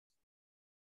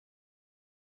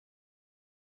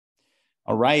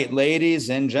All right,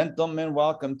 ladies and gentlemen,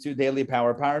 welcome to Daily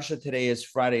Power Parsha. Today is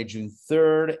Friday, June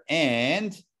 3rd,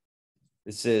 and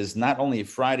this is not only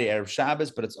Friday, Erev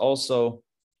Shabbos, but it's also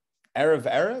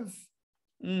Erev?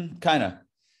 Kind of.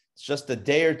 It's just a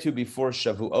day or two before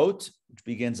Shavuot, which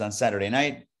begins on Saturday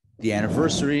night, the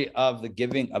anniversary of the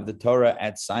giving of the Torah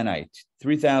at Sinai,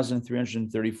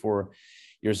 3,334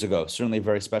 years ago. Certainly a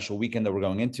very special weekend that we're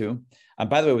going into.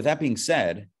 By the way, with that being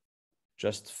said,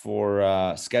 just for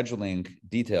scheduling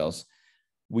details,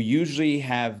 we usually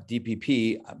have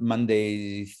DPP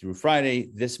Monday through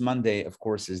Friday. This Monday, of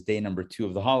course, is day number 2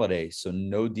 of the holiday, so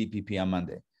no DPP on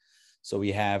Monday. So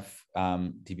we have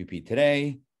DPP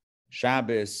today,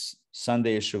 Shabbos,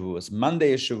 Sunday is Shavuos,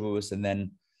 Monday is Shavuos, and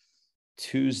then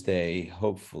Tuesday,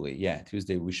 hopefully,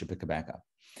 Tuesday we should pick it back up.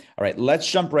 All right, let's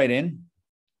jump right in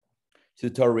to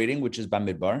the Torah reading, which is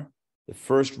Bamidbar. The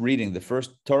first reading, the first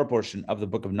Torah portion of the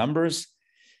book of Numbers.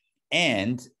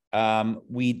 And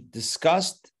we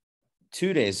discussed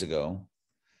 2 days ago,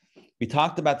 we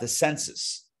talked about the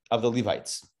census of the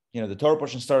Levites. You know, the Torah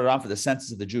portion started off with the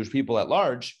census of the Jewish people at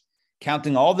large,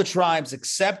 counting all the tribes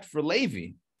except for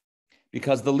Levi,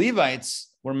 because the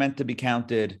Levites were meant to be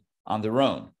counted on their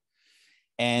own.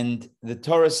 And the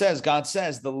Torah says, God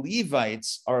says, the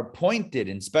Levites are appointed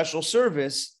in special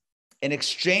service in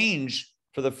exchange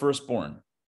for the firstborn.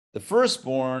 The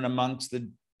firstborn amongst the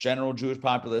general Jewish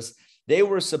populace, they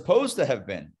were supposed to have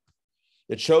been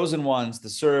the chosen ones to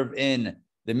serve in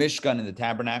the Mishkan and the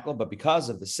tabernacle, but because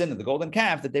of the sin of the golden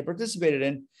calf that they participated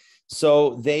in,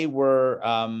 so they were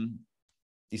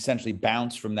essentially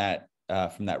bounced from that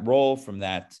role, from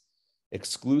that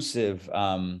exclusive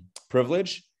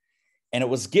privilege. And it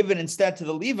was given instead to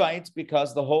the Levites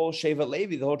because the whole Shevet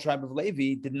Levi, the whole tribe of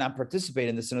Levi, did not participate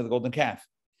in the sin of the golden calf.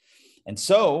 And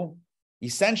so,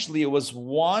 essentially, it was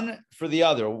one for the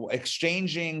other,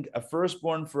 exchanging a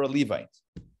firstborn for a Levite.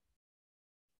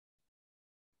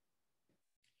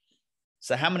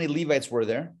 So how many Levites were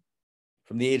there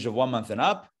from the age of 1 month and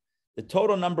up? The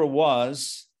total number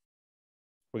was,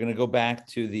 we're going to go back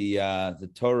to the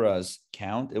Torah's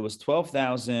count. It was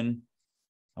 12,000,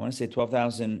 I want to say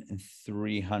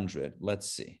 12,300.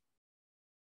 Let's see.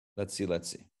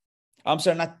 I'm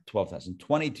sorry, not 12,000,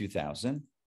 22,000.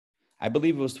 I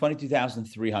believe it was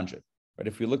 22,300. But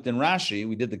if we looked in Rashi,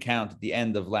 we did the count at the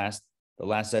end of the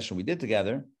last session we did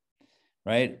together,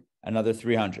 right? Another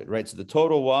 300, right? So the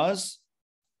total was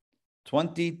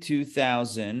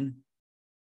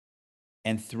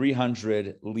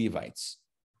 22,300 Levites.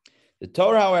 The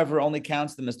Torah, however, only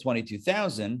counts them as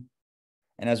 22,000.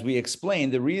 And as we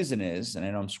explained, the reason is, and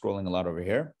I know I'm scrolling a lot over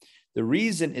here, the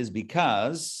reason is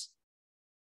because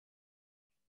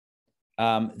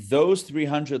those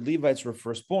 300 Levites were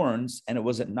firstborns, and it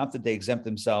wasn't enough that they exempt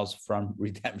themselves from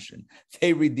redemption.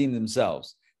 They redeemed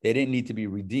themselves. They didn't need to be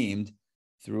redeemed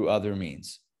through other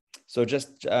means. So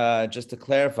just to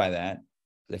clarify that,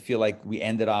 I feel like we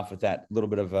ended off with that little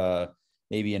bit of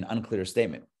maybe an unclear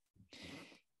statement.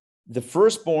 The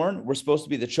firstborn were supposed to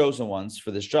be the chosen ones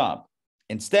for this job.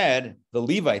 Instead, the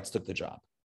Levites took the job.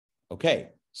 Okay,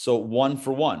 so 1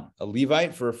 for 1, a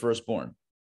Levite for a firstborn.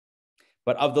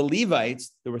 But of the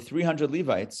Levites, there were 300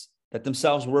 Levites that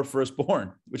themselves were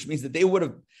firstborn, which means that they would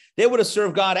have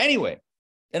served God anyway.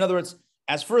 In other words,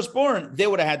 as firstborn, they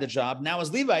would have had the job. Now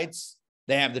as Levites,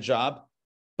 they have the job,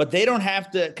 but they don't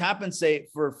have to compensate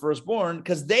for firstborn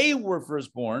because they were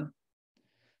firstborn.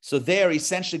 So they are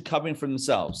essentially covering for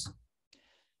themselves.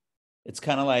 It's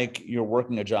kind of like you're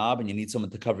working a job and you need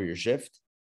someone to cover your shift.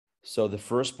 So the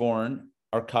firstborn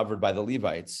are covered by the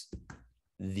Levites.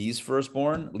 These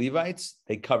firstborn Levites,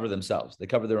 they cover themselves. They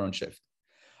cover their own shift.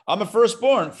 I'm a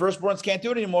firstborn. Firstborns can't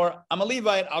do it anymore. I'm a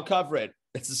Levite. I'll cover it.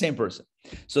 It's the same person.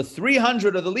 So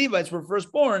 300 of the Levites were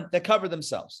firstborn that cover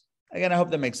themselves. Again, I hope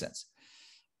that makes sense.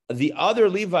 The other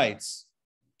Levites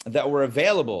that were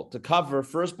available to cover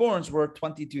firstborns were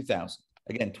 22,000.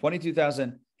 Again,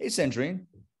 22,000. Hey, Sandrine.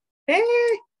 Hey.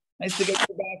 Nice to get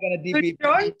you back on a DPP. Good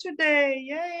joy today.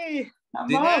 Yay.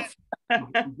 I'm off.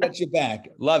 Get you back.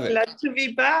 Love it. Glad to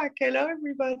be back. Hello,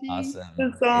 everybody. Awesome.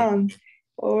 Susan,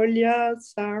 Olia,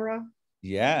 Sarah.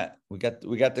 Yeah, we got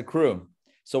the crew.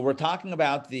 So we're talking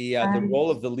about the role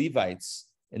of the Levites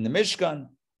in the Mishkan.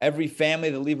 Every family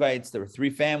of the Levites, there were 3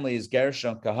 families,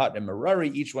 Gershon, Kahat, and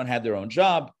Merari. Each one had their own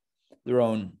job, their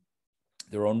own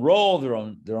role, their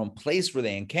own place where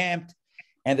they encamped.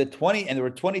 And there were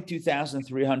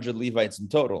 22,300 Levites in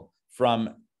total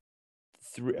from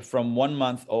 1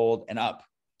 month old and up.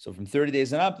 So from 30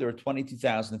 days and up, there were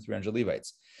 22,300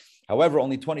 Levites. However,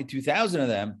 only 22,000 of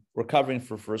them were covering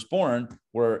for firstborn,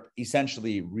 were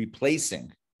essentially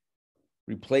replacing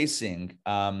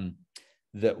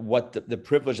the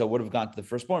privilege that would have gone to the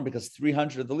firstborn, because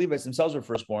 300 of the Levites themselves were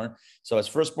firstborn. So as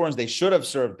firstborns, they should have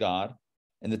served God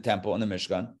in the temple and the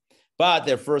Mishkan, but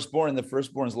they're firstborn, and the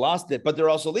firstborns lost it, but they're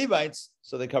also Levites,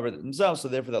 so they covered it themselves. So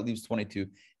therefore that leaves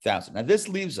 22,000. Now this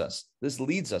leads us,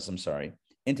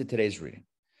 into today's reading.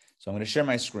 So I'm going to share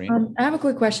my screen. I have a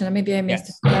quick question. Maybe I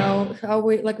missed how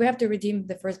we have to redeem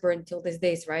the firstborn until these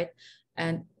days, right?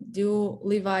 And do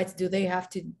they have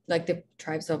to, like the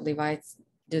tribes of Levites,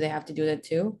 do they have to do that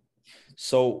too?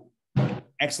 So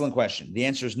excellent question. The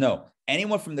answer is no.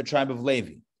 Anyone from the tribe of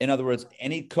Levi, in other words,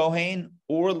 any Kohen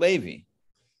or Levi,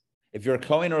 if you're a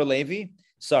Kohen or a Levi,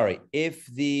 if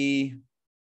the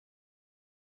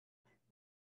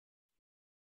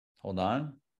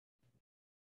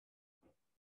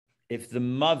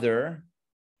mother,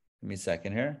 give me a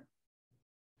second here.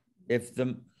 I have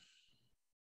to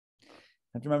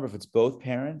remember if it's both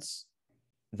parents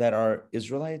that are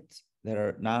Israelites, that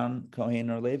are non-Kohen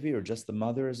or Levi, or just the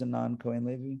mother is a non-Kohen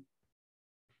Levi.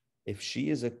 If she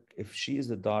is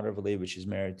the daughter of a Levi, she's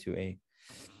married to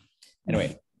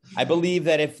anyway, I believe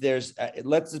that if there's,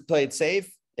 let's just play it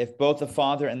safe. If both the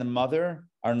father and the mother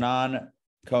are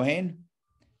non-Kohen,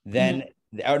 then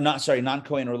are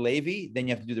non-Kohen or Levi, then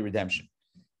you have to do the redemption.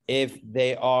 If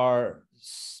they are,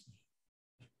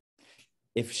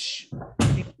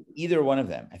 either one of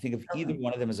them, I think if either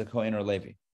one of them is a Kohen or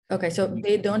Levi. Okay, so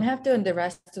they don't have to, and the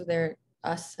rest of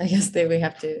us, I guess we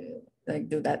have to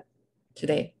do that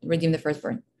today, redeem the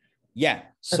firstborn. Yeah.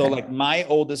 So like my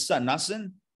oldest son,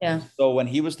 Nassan. Yeah. So when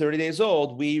he was 30 days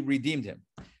old, we redeemed him.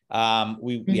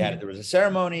 There was a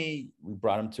ceremony. We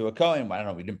brought him to a Kohen. I don't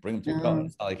know. We didn't bring him to a Kohen.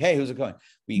 It's not like, hey, who's a Kohen?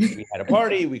 We had a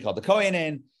party. We called the Kohen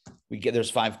in. There's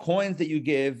 5 coins that you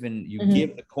give, and you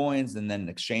give the coins and then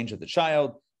exchange with the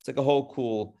child. It's like a whole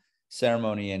cool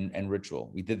ceremony and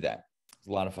ritual. We did that. It's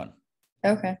a lot of fun.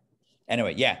 Okay.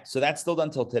 Anyway, yeah. So that's still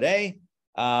done till today.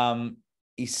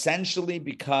 Essentially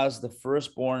because the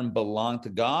firstborn belong to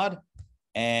God.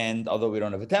 And although we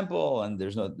don't have a temple and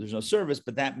there's no service,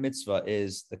 but that mitzvah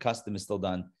the custom is still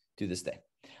done to this day.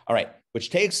 All right, which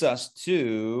takes us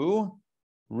to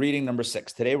reading number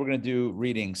 6. Today we're going to do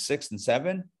reading 6 and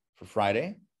 7 for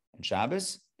Friday and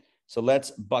Shabbos. So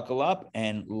let's buckle up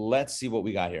and let's see what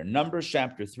we got here. Numbers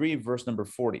chapter 3, verse number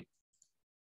 40.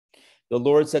 The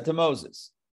Lord said to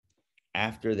Moses,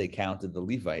 after they counted the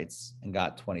Levites and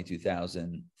got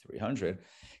 22,300,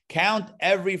 count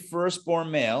every firstborn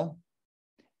male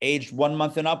aged 1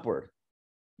 month and upward.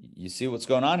 You see what's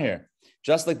going on here?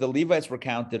 Just like the Levites were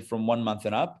counted from 1 month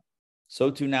and up,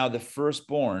 so too now the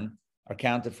firstborn are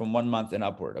counted from 1 month and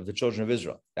upward of the children of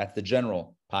Israel. That's the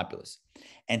general populace.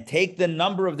 And take the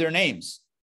number of their names.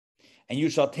 And you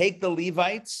shall take the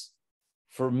Levites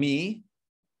for me.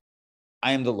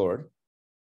 I am the Lord.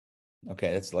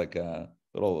 Okay, that's like a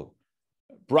little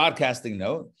broadcasting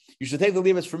note. You should take the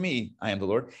Levites for me, I am the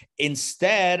Lord,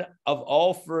 instead of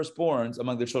all firstborns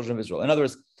among the children of Israel. In other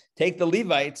words, take the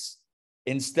Levites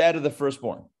instead of the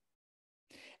firstborn.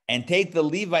 And take the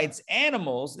Levites'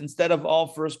 animals instead of all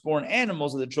firstborn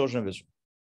animals of the children of Israel.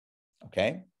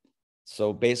 Okay?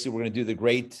 So basically, we're going to do the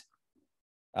great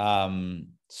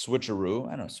switcheroo.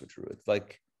 I don't know switcheroo. It's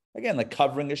like, again, like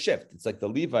covering a shift. It's like the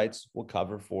Levites will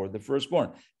cover for the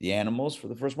firstborn, the animals for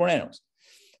the firstborn animals.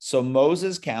 So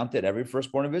Moses counted every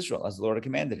firstborn of Israel as the Lord had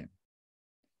commanded him.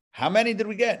 How many did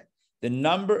we get?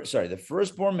 The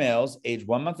firstborn males aged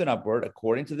 1 month and upward,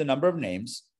 according to the number of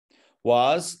names,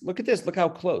 was, look at this, look how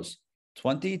close,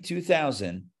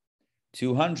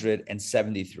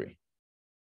 22,273.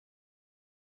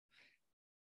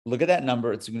 Look at that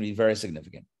number. It's going to be very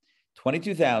significant.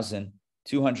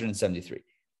 22,273.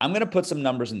 I'm going to put some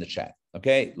numbers in the chat.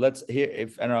 Okay, let's hear.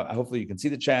 If I don't know, hopefully you can see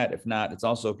the chat. If not, it's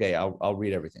also okay. I'll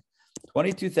read everything.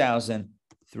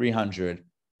 22,300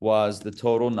 was the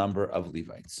total number of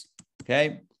Levites.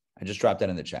 Okay, I just dropped that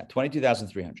in the chat.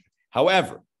 22,300.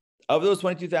 However, of those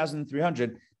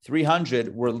 22,300,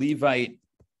 300 were Levite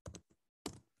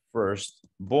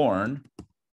firstborn,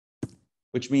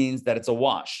 which means that it's a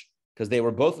wash because they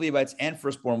were both Levites and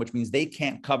firstborn, which means they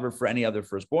can't cover for any other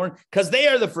firstborn because they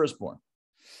are the firstborn.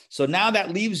 So now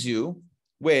that leaves you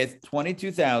with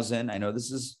 22,000. I know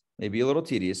this is maybe a little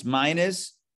tedious,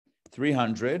 minus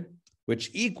 300,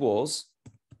 which equals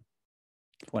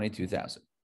 22,000.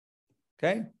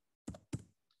 Okay.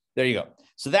 There you go.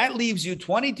 So that leaves you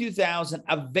 22,000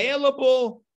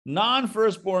 available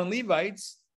non-firstborn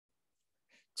Levites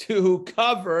to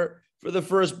cover for the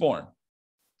firstborn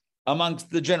amongst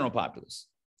the general populace.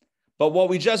 But what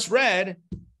we just read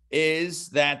is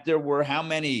that there were how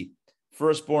many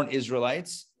firstborn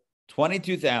Israelites?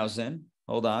 22,000.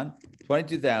 Hold on.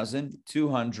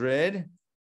 22,200.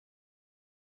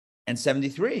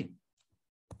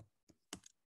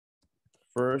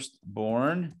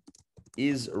 Firstborn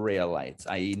Israelites,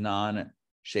 i.e.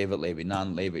 non-Shevet Levi,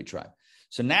 non-Levi tribe.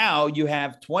 So now you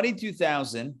have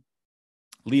 22,000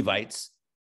 Levites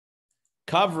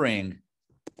covering,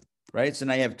 right? So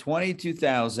now you have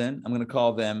 22,000. I'm going to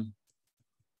call them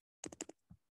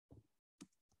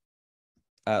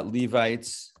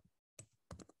Levites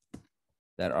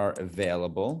that are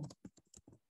available.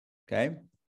 Okay.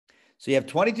 So you have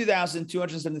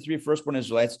 22,273 firstborn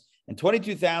Israelites and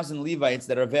 22,000 Levites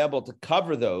that are available to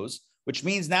cover those, which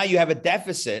means now you have a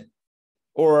deficit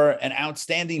or an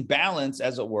outstanding balance,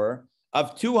 as it were,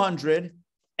 of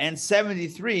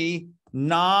 273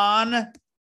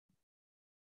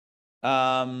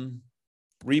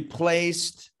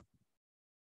 replaced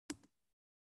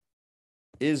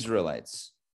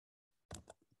Israelites.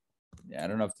 Yeah, I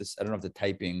don't know if the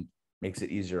typing makes it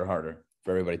easier or harder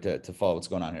for everybody to follow what's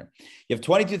going on here. You have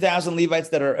 22,000 Levites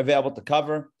that are available to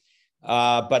cover,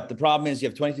 but the problem is you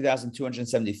have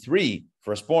 22,273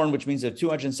 firstborn, which means you have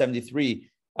 273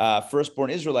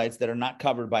 firstborn Israelites that are not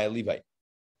covered by a Levite.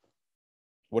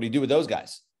 What do you do with those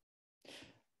guys?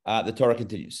 The Torah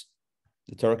continues.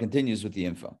 The Torah continues with the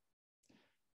info.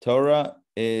 Torah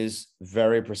is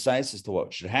very precise as to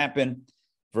what should happen.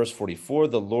 Verse 44,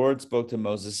 the Lord spoke to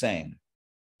Moses saying,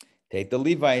 take the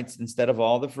Levites instead of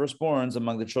all the firstborns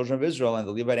among the children of Israel, and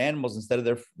the Levite animals instead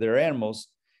of their animals,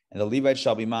 and the Levites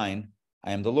shall be mine.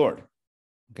 I am the Lord.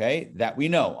 Okay, that we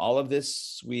know. All of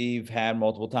this we've had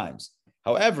multiple times.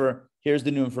 However, here's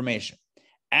the new information.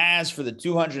 As for the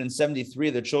 273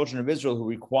 of the children of Israel who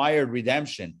required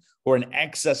redemption, who are in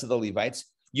excess of the Levites,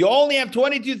 you only have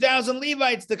 22,000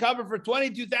 Levites to cover for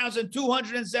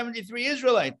 22,273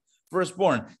 Israelites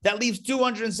firstborn. That leaves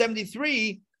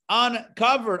 273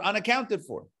 uncovered, unaccounted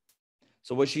for.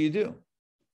 So what should you do?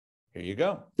 Here you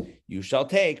go. You shall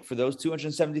take for those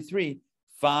 273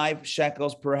 5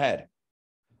 shekels per head,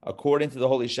 according to the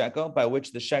holy shekel, by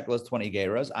which the shekel is 20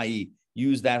 gerahs, i.e.,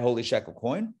 use that holy shekel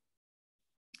coin.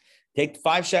 Take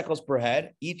 5 shekels per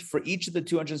head. For each of the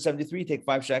 273, take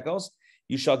 5 shekels.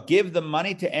 You shall give the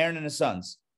money to Aaron and his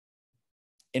sons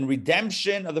in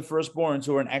redemption of the firstborns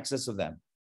who are in excess of them.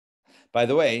 By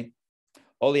the way,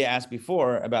 Olia asked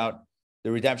before about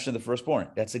the redemption of the firstborn.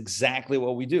 That's exactly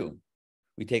what we do.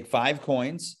 We take 5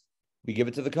 coins, we give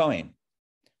it to the Kohen.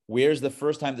 Where's the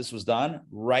first time this was done?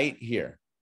 Right here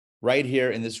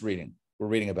in this reading. We're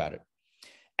reading about it.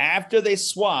 After they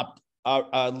swapped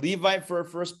a Levite for a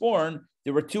firstborn,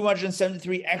 there were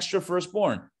 273 extra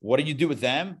firstborn. What do you do with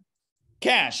them?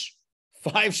 Cash,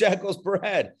 5 shekels per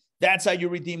head. That's how you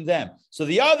redeem them. So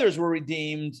the others were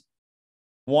redeemed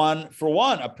one for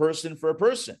one, a person for a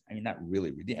person. I mean, not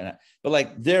really redeemed, but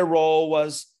like their role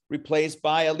was replaced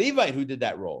by a Levite who did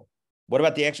that role. What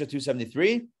about the extra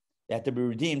 273? They had to be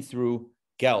redeemed through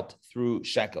gelt, through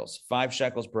shekels, 5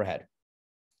 shekels per head.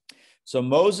 So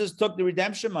Moses took the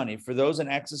redemption money for those in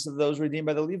excess of those redeemed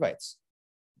by the Levites.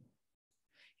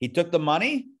 He took the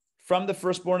money from the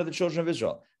firstborn of the children of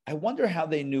Israel. I wonder how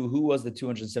they knew who was the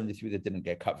 273 that didn't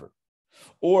get covered.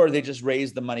 Or they just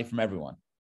raised the money from everyone.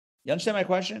 You understand my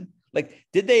question? Like,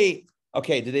 did they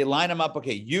line them up?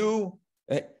 Okay, you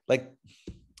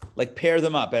like pair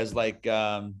them up as like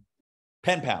pen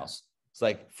pals. It's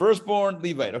like firstborn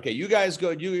Levite. Okay, you guys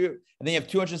go, you, and then you have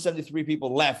 273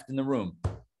 people left in the room.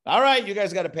 All right, you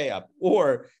guys got to pay up.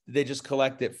 Or did they just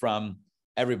collect it from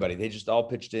everybody? They just all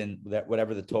pitched in that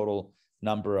whatever the total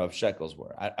number of shekels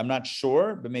were. I'm not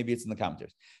sure, but maybe it's in the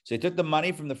commentaries. So he took the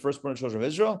money from the firstborn children of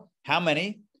Israel. How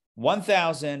many?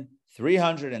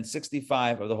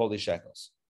 1,365 of the holy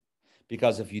shekels.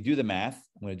 Because if you do the math,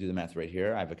 I'm going to do the math right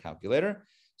here. I have a calculator.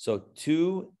 So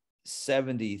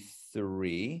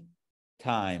 273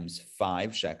 times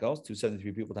 5 shekels,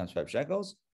 273 people times 5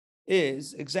 shekels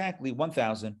is exactly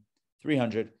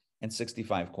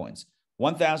 1,365 coins.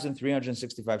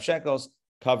 1,365 shekels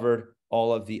covered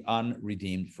all of the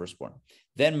unredeemed firstborn.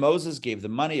 Then Moses gave the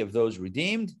money of those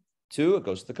redeemed it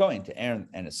goes to the Kohen, to Aaron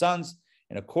and his sons,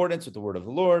 in accordance with the word of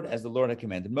the Lord, as the Lord had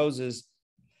commanded Moses.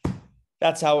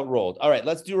 That's how it rolled. All right,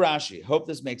 let's do Rashi. Hope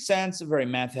this makes sense. A very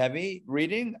math-heavy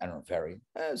reading. I don't know, very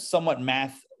somewhat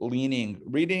math-leaning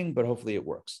reading, but hopefully it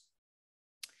works.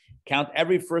 Count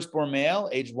every firstborn male,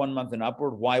 aged 1 month and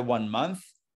upward. Why 1 month?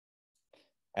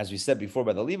 As we said before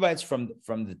by the Levites, from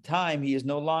the time he is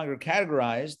no longer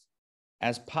categorized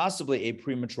as possibly a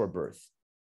premature birth.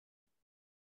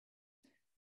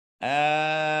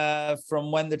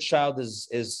 From when the child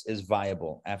is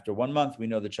viable. After 1 month, we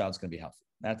know the child's going to be healthy.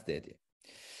 That's the idea.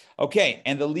 Okay,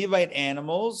 and the Levite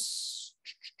animals.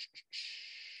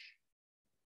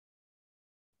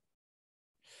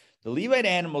 The Levite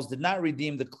animals did not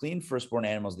redeem the clean firstborn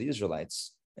animals of the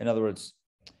Israelites. In other words,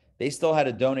 they still had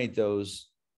to donate those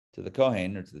to the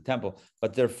Kohen or to the temple,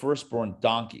 but their firstborn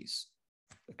donkeys,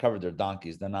 they covered their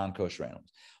donkeys, the non-kosher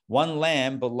animals. One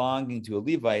lamb belonging to a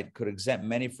Levite could exempt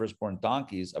many firstborn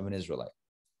donkeys of an Israelite.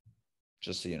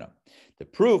 Just so you know. The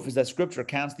proof is that scripture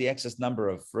counts the excess number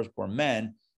of firstborn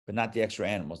men, but not the extra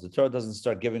animals. The Torah doesn't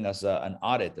start giving us an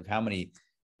audit of how many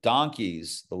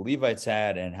donkeys the Levites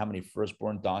had and how many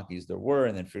firstborn donkeys there were,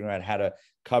 and then figuring out how to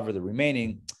cover the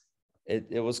remaining.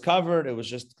 It was covered. It was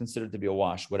just considered to be a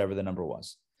wash, whatever the number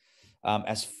was.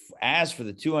 As for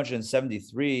the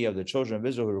 273 of the children of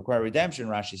Israel who require redemption,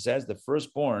 Rashi says, the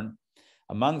firstborn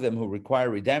among them who require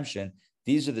redemption,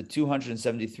 these are the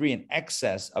 273 in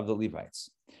excess of the Levites.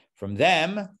 From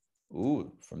them,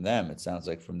 it sounds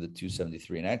like from the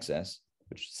 273 in excess,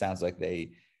 which sounds like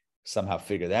they somehow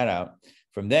figure that out.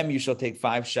 From them you shall take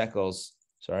 5 shekels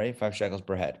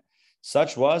per head.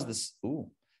 Such was the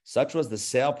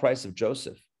sale price of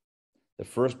Joseph, the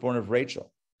firstborn of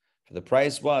Rachel. For the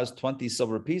price was 20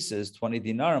 silver pieces, 20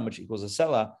 dinarim, which equals a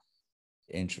selah.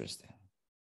 Interesting.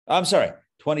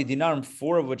 20 dinarim,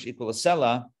 4 of which equal a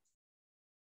selah.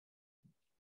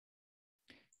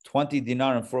 20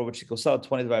 dinarim, 4 of which equals a selah.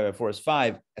 20 divided by 4 is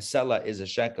 5. A selah is a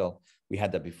shekel. We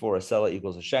had that before. A selah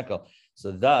equals a shekel.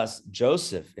 So thus,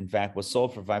 Joseph, in fact, was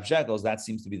sold for 5 shekels. That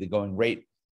seems to be the going rate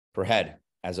per head,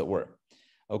 as it were.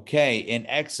 Okay, in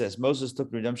excess, Moses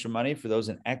took redemption money for those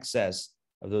in excess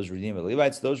of those redeemed by the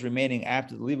Levites. Those remaining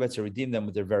after the Levites are redeemed them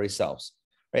with their very selves.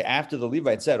 Right after the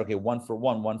Levites said, okay, 1 for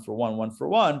 1, 1 for 1, 1 for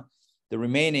 1, the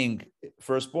remaining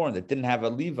firstborn that didn't have a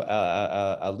Levi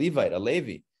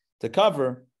to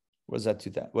cover was at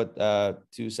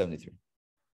 273.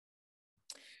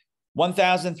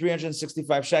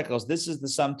 1,365 shekels. This is the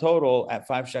sum total at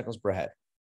 5 shekels per head.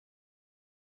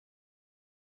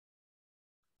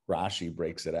 Rashi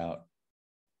breaks it out.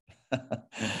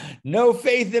 No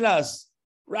faith in us.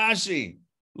 Rashi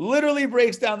literally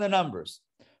breaks down the numbers.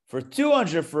 For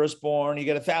 200 firstborn, you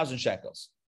get 1,000 shekels.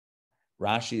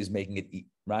 Rashi is making it.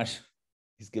 Rashi,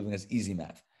 he's giving us easy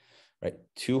math, right?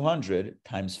 200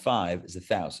 times 5 is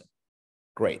 1,000.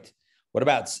 Great. What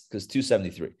about, because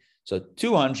 273. So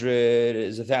 200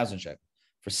 is 1,000 shekels.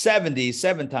 For 70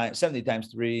 times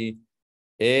 3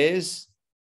 is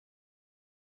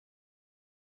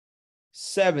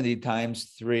 70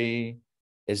 times 3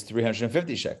 is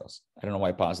 350 shekels. I don't know why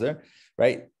I paused there,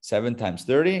 right? 7 times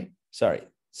 30.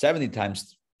 70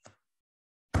 times.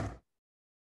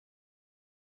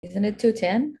 Isn't it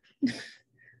 210?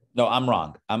 No, I'm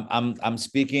wrong. I'm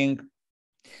speaking.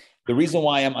 The reason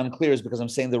why I'm unclear is because I'm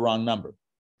saying the wrong number.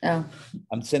 Oh.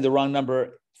 I'm saying the wrong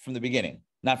number from the beginning,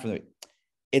 not from the.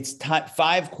 It's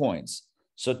 5 coins.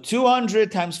 So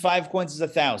 200 times 5 coins is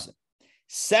 1,000.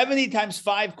 70 times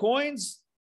 5 coins,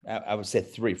 I would say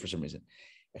 3 for some reason,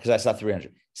 because I saw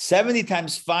 300. 70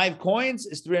 times 5 coins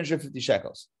is 350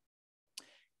 shekels.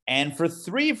 And for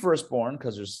 3 firstborn,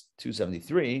 because there's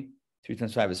 273, 3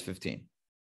 times 5 is 15,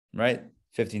 right?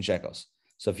 15 shekels.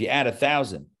 So if you add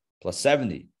 1,000 plus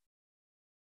 70,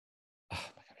 oh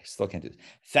my God, I still can't do this.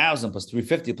 1,000 plus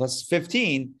 350 plus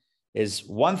 15 is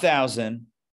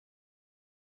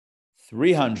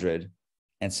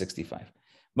 1,365.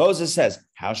 Moses says,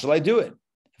 how shall I do it?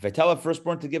 If I tell a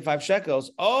firstborn to give 5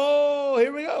 shekels, oh,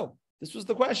 here we go. This was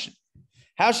the question.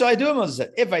 How shall I do it? Moses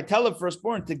said, if I tell a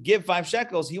firstborn to give 5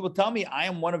 shekels, he will tell me I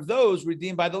am one of those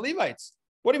redeemed by the Levites.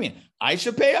 What do you mean? I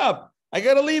should pay up. I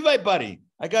got a Levite buddy.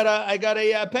 I got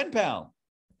a pen pal.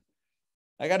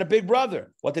 I got a big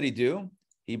brother. What did he do?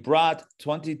 He brought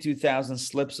 22,000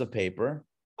 slips of paper.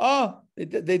 Oh,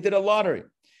 they did a lottery.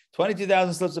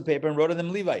 22,000 slips of paper and wrote on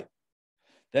them Levite.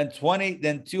 Then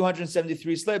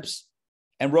 273 slips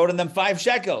and wrote on them 5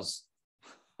 shekels.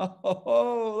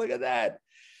 Oh, look at that.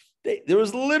 There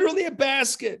was literally a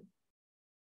basket.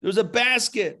 There was a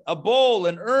basket, a bowl,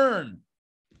 an urn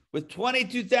with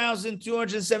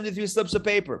 22,273 slips of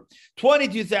paper,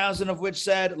 22,000 of which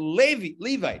said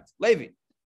Levite.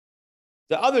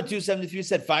 The other 273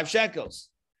 said 5 shekels.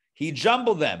 He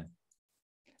jumbled them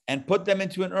and put them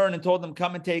into an urn and told them,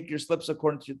 come and take your slips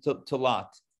according to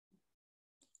lot,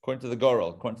 according to the Gorel,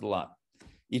 according to the lot.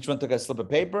 Each one took a slip of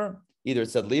paper. Either it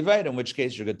said Levite, in which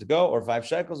case you're good to go, or 5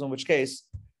 shekels, in which case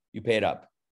you paid up.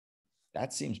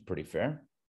 That seems pretty fair.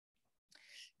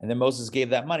 And then Moses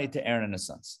gave that money to Aaron and his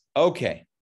sons. Okay.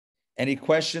 Any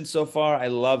questions so far? I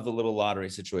love the little lottery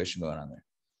situation going on there.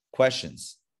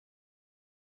 Questions?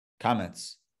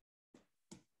 Comments?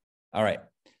 All right.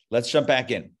 Let's jump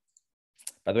back in.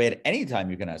 By the way, at any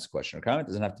time you can ask a question or comment. It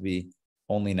doesn't have to be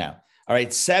only now. All right.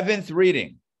 7th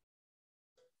reading.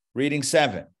 Reading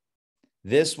 7.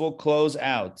 This will close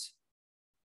out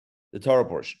the Torah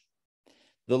portion.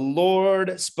 The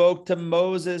Lord spoke to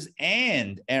Moses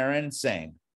and Aaron,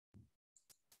 saying,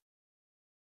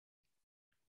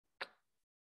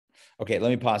 okay, let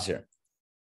me pause here.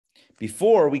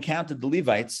 Before, we counted the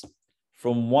Levites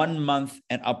from 1 month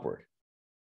and upward.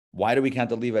 Why do we count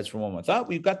the Levites from 1 month? Oh,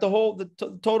 we've got the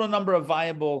total number of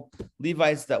viable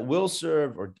Levites that will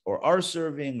serve or are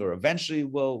serving or eventually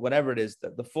will, whatever it is,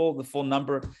 the full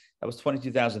number. That was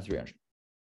 22,300.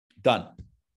 Done.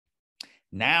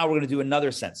 Now we're going to do another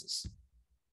census.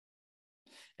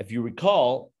 If you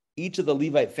recall, each of the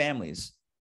Levite families,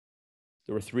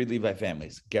 there were 3 Levite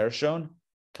families, Gershon,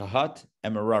 Kahat,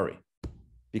 and Merari.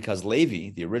 Because Levi,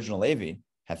 the original Levi,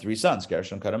 had 3 sons,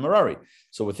 Gershon, Kahat, and Merari.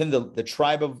 So within the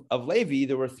tribe of Levi,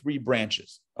 there were 3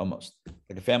 branches, almost.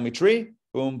 Like a family tree,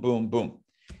 boom, boom, boom.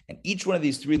 And each one of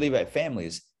these 3 Levite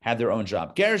families had their own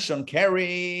job. Gershon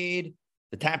carried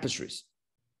the tapestries.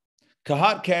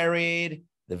 Kahat carried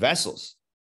the vessels.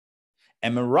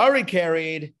 And Merari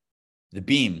carried the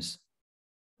beams,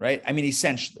 right? I mean,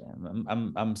 essentially,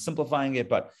 I'm simplifying it,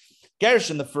 but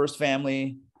Gershon, the first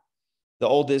family, the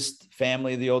oldest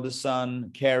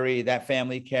son, carried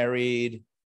the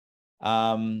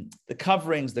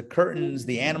coverings, the curtains,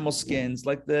 the animal skins,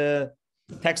 like the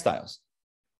textiles.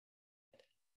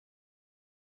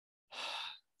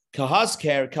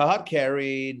 Kahat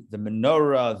carried the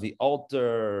menorah, the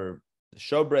altar, the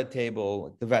showbread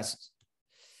table, the vessels.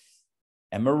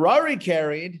 And Merari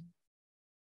carried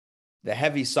the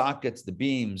heavy sockets, the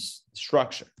beams, the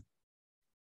structure.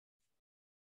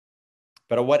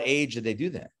 But at what age did they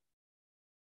do that?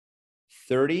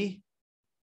 30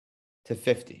 to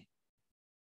 50.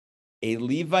 A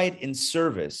Levite in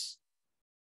service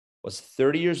was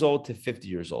 30 years old to 50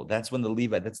 years old. That's when the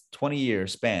Levite, that's 20-year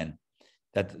span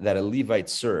that a Levite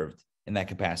served in that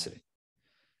capacity.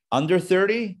 Under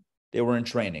 30, they were in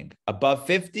training. Above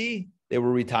 50, they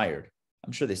were retired.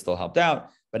 I'm sure they still helped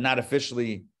out, but not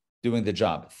officially doing the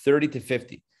job. 30 to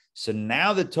 50. So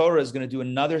now the Torah is going to do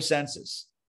another census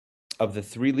of the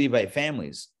 3 Levite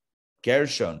families,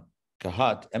 Gershon,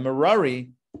 Kahat, and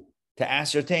Merari, to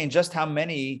ascertain just how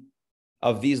many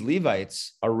of these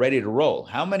Levites are ready to roll.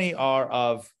 How many are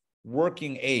of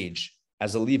working age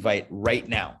as a Levite right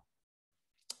now?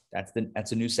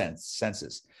 That's a new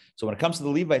census. So when it comes to the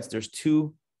Levites, there's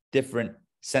 2 different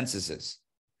censuses.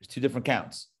 There's 2 different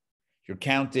counts. You're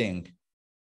counting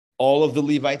all of the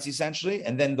Levites essentially,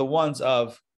 and then the ones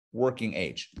of working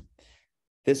age.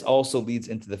 This also leads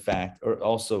into the fact, or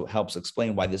also helps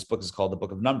explain why this book is called the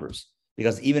Book of Numbers.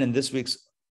 Because even in this week's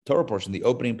Torah portion, the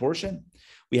opening portion,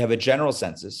 we have a general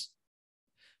census.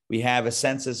 We have a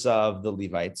census of the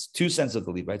Levites, 2 censuses of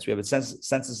the Levites. We have a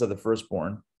census of the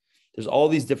firstborn. There's all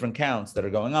these different counts that are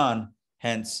going on,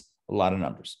 hence a lot of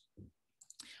numbers. All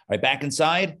right, back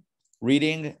inside,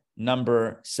 reading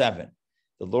number 7.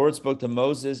 The Lord spoke to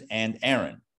Moses and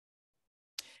Aaron.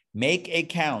 Make a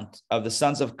count of the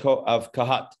sons of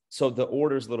Kahat. So the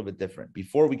order is a little bit different.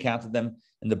 Before we counted them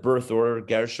in the birth order,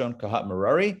 Gershon, Kahat,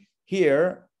 Merari.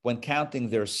 Here, when counting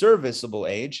their serviceable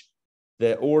age,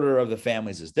 the order of the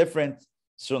families is different.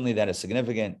 Certainly that is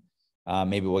significant.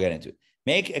 Maybe we'll get into it.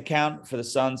 Make a count for the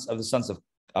sons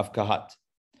of Kahat.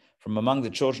 From among the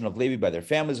children of Levi by their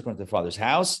families, according to their father's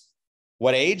house.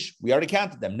 What age? We already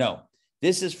counted them. No.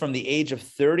 This is from the age of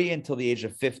 30 until the age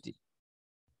of 50.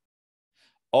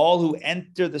 All who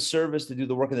enter the service to do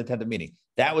the work in the tent of meeting.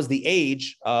 That was the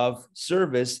age of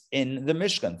service in the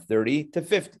Mishkan, 30 to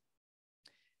 50.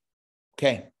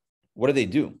 Okay, what do they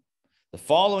do? The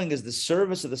following is the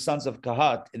service of the sons of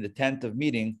Kahat in the tent of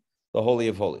meeting, the Holy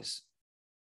of Holies.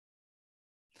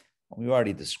 We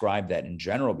already described that in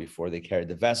general before. They carried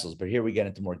the vessels, but here we get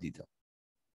into more detail.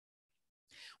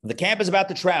 When the camp is about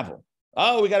to travel,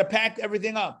 we got to pack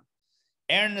everything up.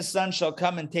 Aaron and his son shall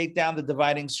come and take down the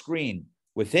dividing screen.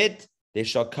 With it, they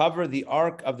shall cover the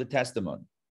ark of the testimony.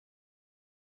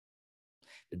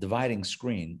 The dividing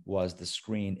screen was the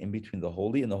screen in between the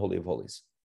Holy and the Holy of Holies.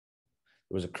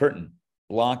 There was a curtain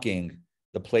blocking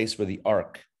the place where the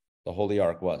ark, the Holy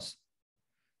Ark, was.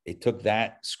 They took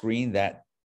that screen, that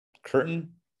curtain,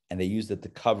 and they used it to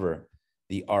cover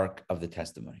the ark of the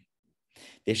testimony.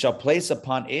 They shall place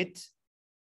upon it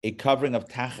a covering of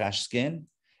tachash skin,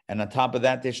 and on top of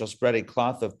that, they shall spread a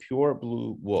cloth of pure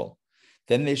blue wool.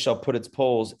 Then they shall put its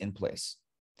poles in place.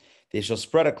 They shall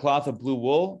spread a cloth of blue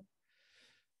wool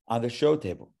on the show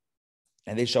table,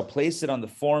 and they shall place it on the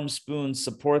forms, spoons,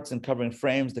 supports, and covering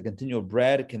frames. The continual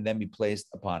bread can then be placed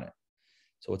upon it.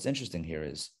 So what's interesting here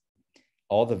is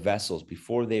all the vessels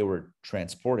before they were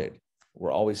transported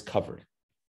were always covered.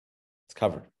 It's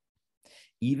covered.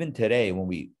 Even today, when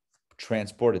we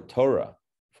transported Torah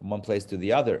from one place to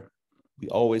the other, we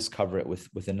always cover it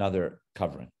with another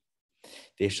covering.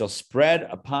 They shall spread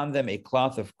upon them a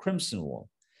cloth of crimson wool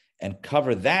and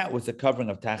cover that with a covering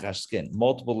of tachash skin,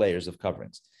 multiple layers of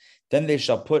coverings. Then they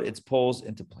shall put its poles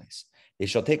into place. They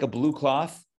shall take a blue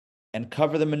cloth and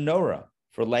cover the menorah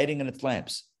for lighting and its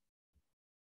lamps,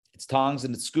 its tongs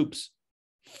and its scoops,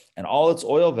 and all its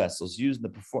oil vessels used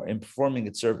in performing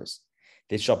its service.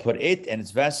 They shall put it and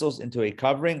its vessels into a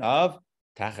covering of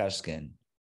tachash skin.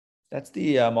 That's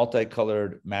the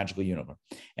multicolored magical unicorn.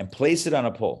 And place it on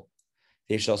a pole.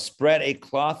 They shall spread a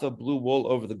cloth of blue wool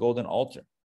over the golden altar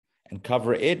and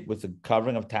cover it with a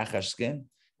covering of tachash skin,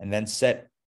 and then set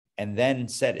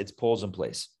its poles in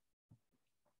place.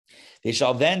 They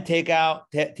shall then take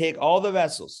all the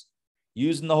vessels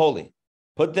used in the holy,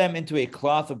 put them into a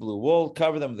cloth of blue wool,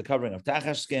 cover them with the covering of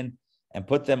tachash skin, and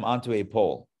put them onto a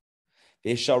pole.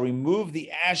 They shall remove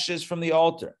the ashes from the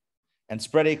altar and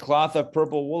spread a cloth of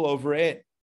purple wool over it.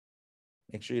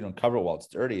 Make sure you don't cover it while it's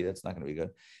dirty. That's not going to be good.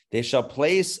 They shall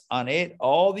place on it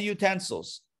all the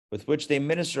utensils with which they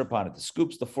minister upon it, the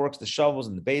scoops, the forks, the shovels,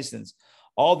 and the basins,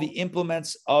 all the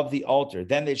implements of the altar.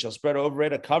 Then they shall spread over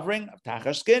it a covering of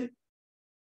tachash skin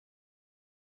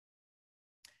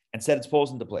and set its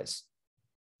poles into place.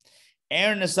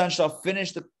 Aaron and his son shall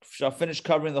finish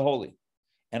covering the holy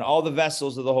and all the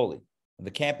vessels of the holy, and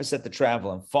the camp is set to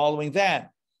travel. And following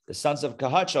that, the sons of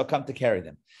Kahat shall come to carry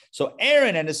them. So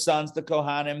Aaron and his sons, the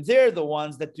Kohanim, they're the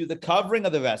ones that do the covering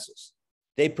of the vessels.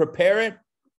 They prepare it.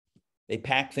 They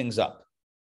pack things up.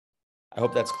 I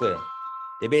hope that's clear.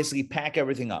 They basically pack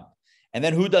everything up. And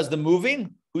then who does the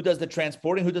moving? Who does the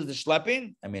transporting? Who does the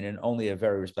schlepping? I mean, in only a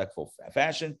very respectful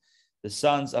fashion. The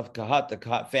sons of Kahat, the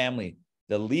Kahat family,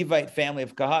 the Levite family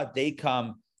of Kahat, they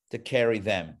come to carry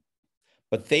them.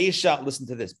 But they shall, listen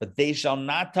to this, but they shall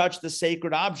not touch the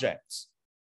sacred objects.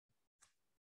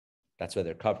 That's why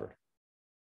they're covered.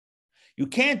 You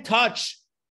can't touch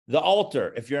the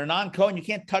altar. If you're a non-Kohen, you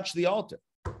can't touch the altar,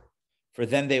 for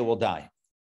then they will die.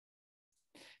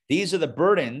 These are the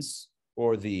burdens,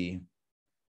 or the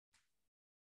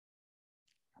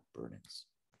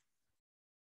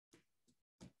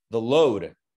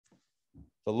load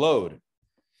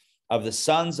of the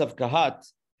sons of Kahat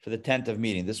for the tent of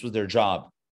meeting. This was their job.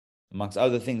 Amongst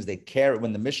other things, they carried,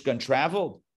 when the Mishkan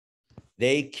traveled,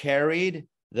 they carried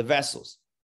the vessels.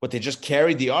 But they just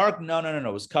carried the ark? No.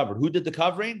 It was covered. Who did the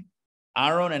covering?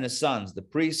 Aaron and his sons, the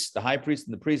priests, the high priest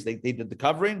and the priests. They did the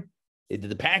covering. They did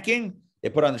the packing. They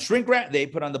put on the shrink wrap. They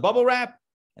put on the bubble wrap.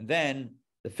 And then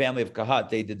the family of Kahat,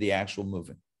 they did the actual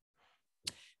moving.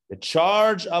 The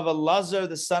charge of Elazar,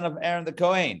 the son of Aaron the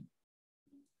Kohen.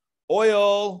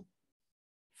 Oil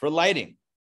for lighting.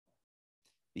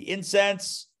 The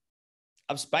incense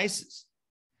of spices.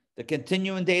 The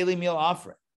continuing daily meal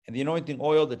offering. And the anointing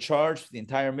oil, the charge for the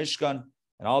entire Mishkan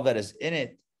and all that is in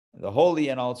it, the holy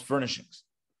and all its furnishings.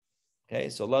 Okay,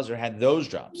 so Elazar had those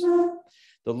jobs.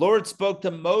 The Lord spoke to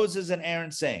Moses and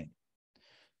Aaron, saying,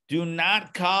 do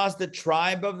not cause the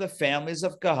tribe of the families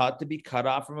of Kahat to be cut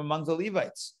off from among the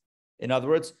Levites. In other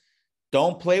words,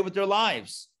 don't play with their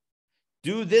lives.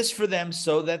 Do this for them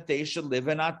so that they should live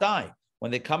and not die when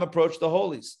they come approach the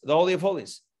Holy of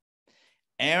Holies.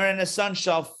 Aaron and his son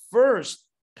shall first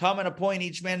come and appoint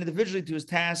each man individually to his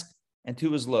task and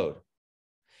to his load.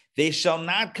 They shall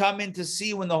not come in to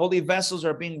see when the holy vessels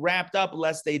are being wrapped up,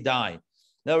 lest they die.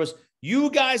 In other words, you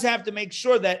guys have to make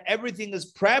sure that everything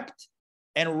is prepped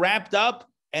and wrapped up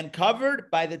and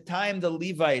covered by the time the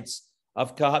Levites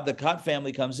of Kahat, the Kahat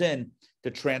family, comes in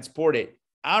to transport it.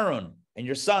 Aaron and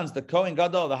your sons, the Kohen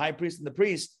Gadol, the high priest and the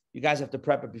priest, you guys have to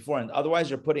prep it beforehand. Otherwise,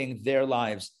 you're putting their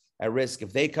lives at risk.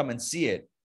 If they come and see it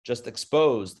just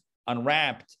exposed,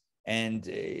 unwrapped, and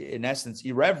in essence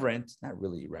irreverent, not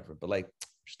really irreverent, but like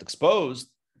just exposed,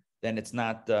 then it's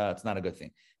not a good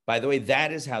thing. By the way,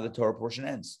 that is how the Torah portion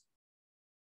ends.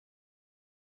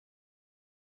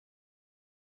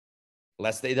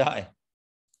 Lest they die.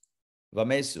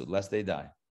 Vamesu, lest they die.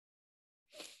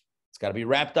 It's got to be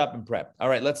wrapped up and prepped. All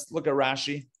right, let's look at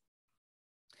Rashi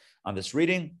on this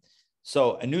reading.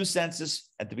 So a new census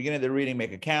at the beginning of the reading,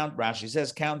 make a count. Rashi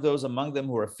says, count those among them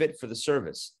who are fit for the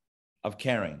service of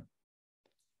carrying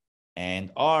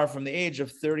and are from the age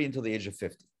of 30 until the age of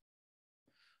 50.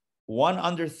 One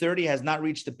under 30 has not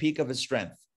reached the peak of his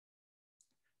strength.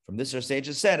 From this, our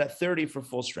sages said, at 30 for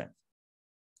full strength.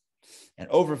 And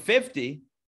over 50,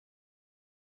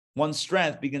 one's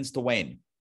strength begins to wane.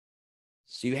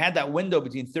 So you had that window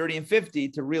between 30 and 50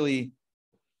 to really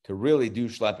do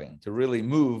schlepping, to really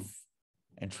move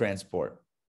and transport.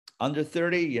 Under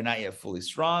 30, you're not yet fully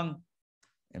strong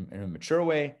in a mature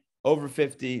way. Over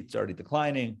 50, it's already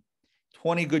declining.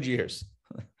 20 good years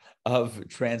of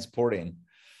transporting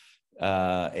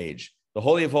age. The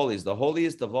Holy of Holies, the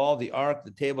holiest of all, the ark,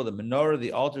 the table, the menorah,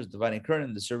 the altars, the dividing curtain,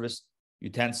 and the service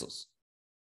utensils.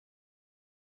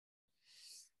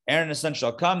 Aaron and his son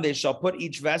shall come, they shall put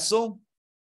each vessel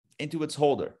into its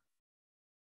holder.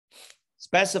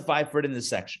 Specify for it in this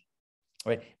section.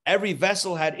 Right? Every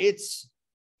vessel had its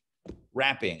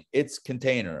wrapping, its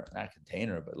container, not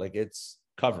container, but like its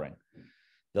covering.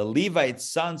 The Levites,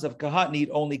 sons of Kahat, need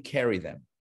only carry them.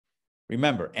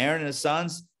 Remember, Aaron and his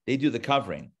sons, they do the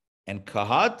covering, and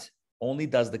Kahat only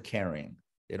does the carrying.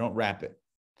 They don't wrap it.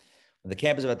 When the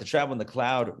camp is about to travel and the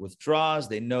cloud withdraws,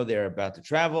 they know they're about to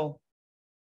travel.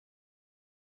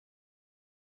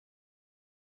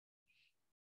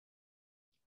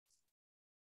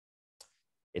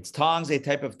 Its tongs, a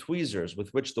type of tweezers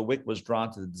with which the wick was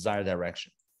drawn to the desired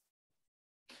direction.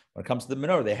 When it comes to the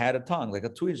menorah, they had a tongue like a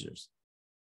tweezers,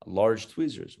 a large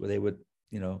tweezers where they would,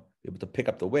 be able to pick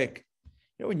up the wick.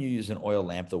 When you use an oil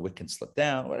lamp, the wick can slip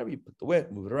down. Whatever you put the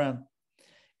wick, move it around.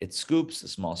 It scoops, a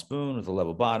small spoon with a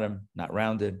level bottom, not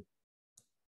rounded.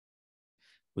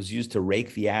 Was used to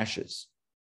rake the ashes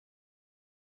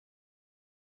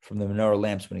from the menorah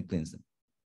lamps when he cleans them.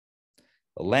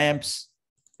 The lamps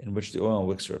in which the oil and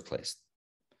wicks are placed.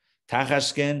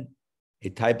 Tachashkin, a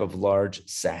type of large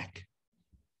sack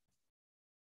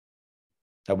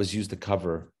that was used to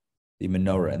cover the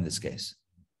menorah in this case.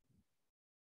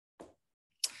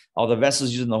 All the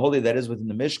vessels used in the holy, that is within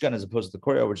the Mishkan, as opposed to the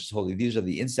courtyard, which is holy. These are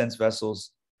the incense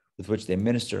vessels with which they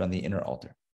ministered on the inner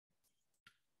altar.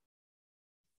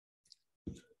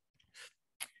 You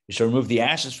shall remove the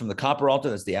ashes from the copper altar,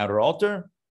 that's the outer altar.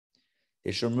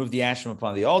 They shall remove the ash from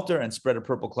upon the altar and spread a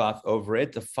purple cloth over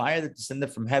it. The fire that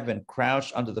descended from heaven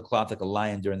crouched under the cloth like a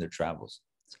lion during their travels.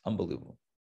 It's unbelievable.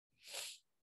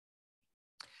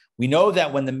 We know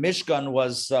that when the Mishkan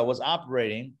was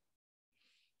operating,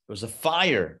 there was a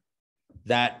fire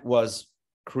that was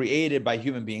created by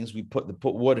human beings. We put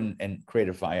wood and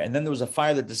created fire. And then there was a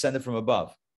fire that descended from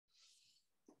above.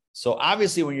 So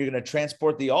obviously, when you're going to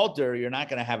transport the altar, you're not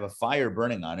going to have a fire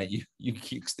burning on it. You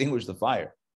extinguish the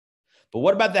fire. But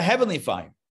what about the heavenly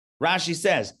fire? Rashi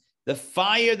says, the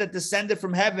fire that descended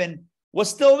from heaven was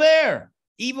still there,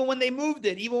 even when they moved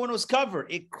it, even when it was covered.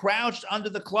 It crouched under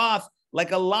the cloth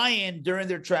like a lion during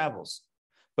their travels.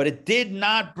 But it did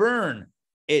not burn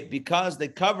it because they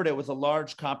covered it with a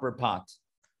large copper pot.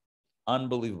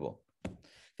 Unbelievable.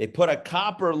 They put a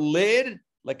copper lid,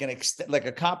 like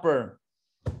a copper,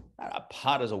 a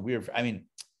pot is a weird,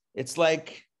 it's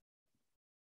like,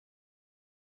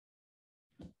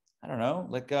 I don't know,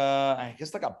 I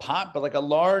guess like a pot, but like a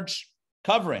large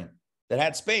covering that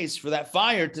had space for that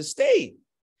fire to stay.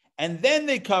 And then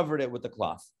they covered it with the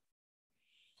cloth.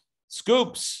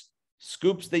 Scoops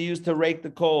they used to rake the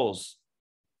coals.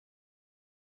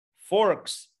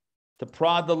 Forks to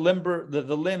prod the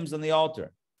limbs on the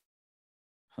altar.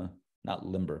 Not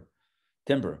limber,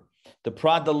 timber. To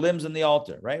prod the limbs on the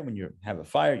altar, right? When you have a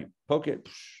fire, you poke it,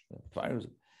 fires,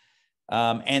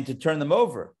 and to turn them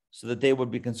over so that they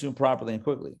would be consumed properly and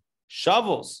quickly.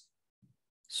 Shovels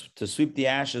to sweep the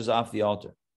ashes off the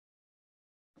altar.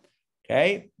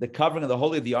 Okay, the covering of the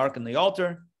holy of the ark and the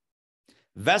altar.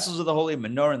 Vessels of the holy,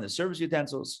 menorah and the service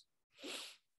utensils.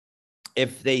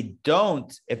 If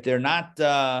they're not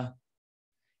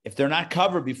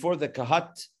covered before the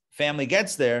Kahat family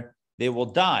gets there, they will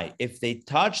die. If they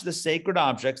touch the sacred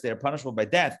objects, they are punishable by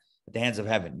death at the hands of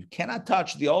heaven. You cannot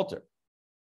touch the altar.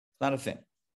 It's not a thing.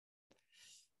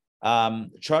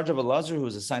 Charge of Elazar, who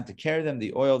was assigned to carry them,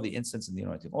 the oil, the incense, and the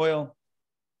anointing oil.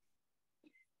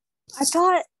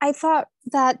 I thought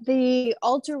that the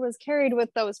altar was carried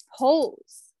with those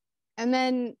poles, and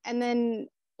then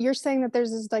you're saying that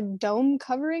there's this like dome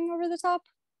covering over the top,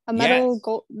 a metal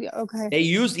gold. Okay. They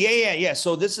used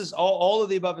So this is all of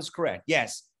the above is correct.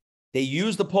 Yes, they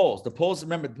used the poles. The poles,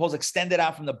 remember, the poles extended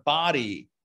out from the body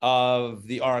of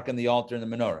the ark and the altar and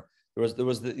the menorah. There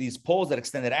was these poles that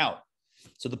extended out.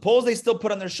 So the poles they still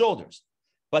put on their shoulders,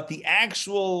 but the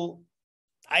actual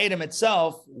item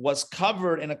itself was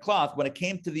covered in a cloth. When it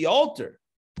came to the altar,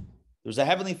 there was a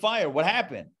heavenly fire. What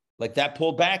happened? Like that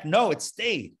pulled back? No, it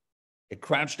stayed. It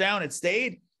crouched down. It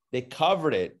stayed. They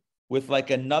covered it with like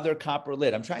another copper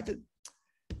lid. I'm trying to.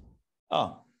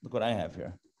 Oh, look what I have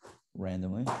here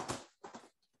randomly.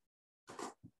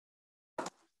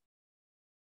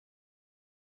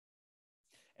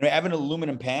 Anyway, I have an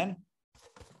aluminum pan.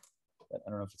 I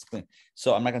don't know if it's clean.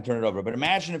 So I'm not going to turn it over. But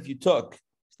imagine if you took,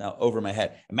 it's now over my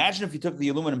head. Imagine if you took the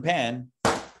aluminum pan,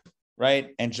 right,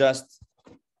 and just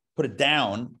put it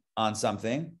down on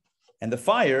something. And the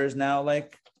fire is now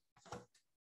like,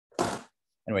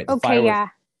 and Anyway, the Okay, fire was, yeah.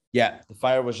 yeah, the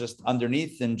fire was just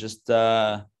underneath and just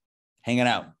hanging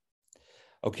out.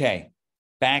 Okay,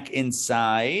 back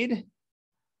inside.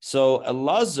 So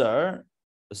Elazar,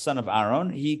 the son of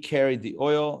Aaron, he carried the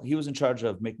oil. He was in charge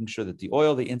of making sure that the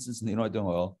oil, the incense, and the anointing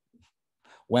oil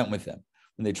went with them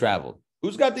when they traveled.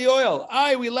 Who's got the oil?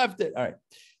 We left it. All right.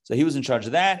 So he was in charge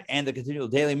of that and the continual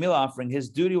daily meal offering. His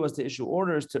duty was to issue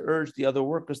orders to urge the other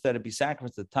workers that it be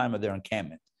sacrificed at the time of their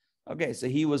encampment. Okay, so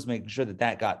he was making sure that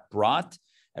that got brought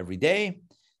every day.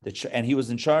 And he was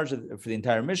in charge for the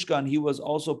entire Mishkan. He was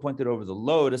also appointed over the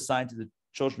load assigned to the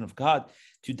children of Kohat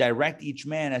to direct each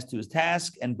man as to his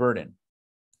task and burden.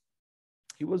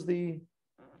 He was the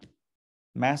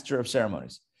master of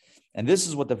ceremonies. And this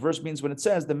is what the verse means when it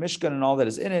says the Mishkan and all that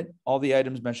is in it, all the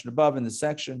items mentioned above in this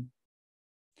section.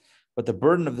 But the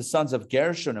burden of the sons of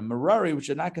Gershon and Merari, which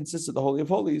did not consist of the Holy of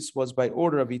Holies, was by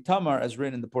order of Itamar, as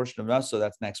written in the portion of us. So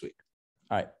that's next week.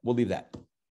 All right, we'll leave that.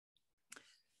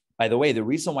 By the way, the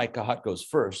reason why Kahat goes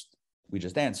first, we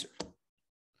just answered.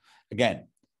 Again,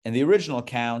 in the original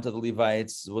account of the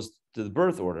Levites was to the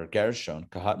birth order, Gershon,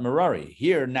 Kahat, Merari.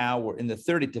 Here now we're in the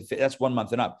 30 to 50, that's 1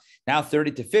 month and up. Now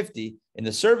 30 to 50 in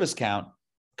the service count,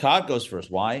 Kahat goes first.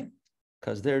 Why?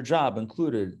 Because their job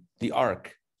included the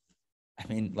ark. I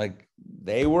mean, like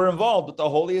they were involved with the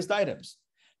holiest items.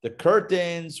 The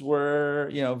curtains were,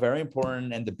 very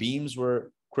important, and the beams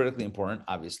were critically important,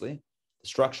 obviously. The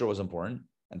structure was important,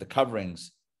 and the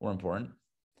coverings were important.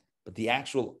 But the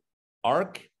actual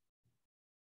ark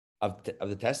of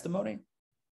the testimony,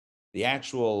 the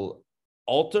actual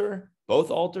altar, both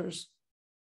altars,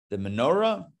 the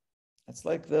menorah, that's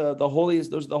like the holiest,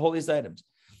 those are the holiest items.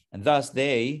 And thus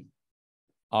they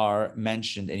are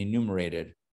mentioned and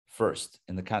enumerated first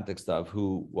in the context of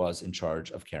who was in charge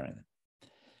of carrying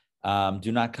them.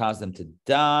 Do not cause them to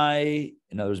die.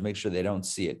 In other words, make sure they don't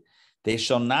see it. They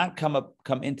shall not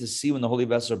come in to see when the holy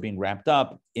vessels are being wrapped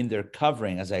up in their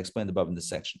covering, as I explained above in this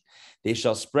section. They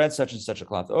shall spread such and such a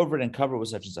cloth over it and cover it with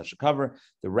such and such a cover.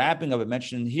 The wrapping of it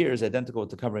mentioned here is identical with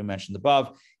the covering mentioned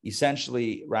above.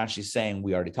 Essentially, Rashi is saying,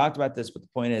 we already talked about this, but the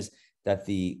point is that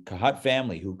the Kahat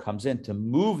family who comes in to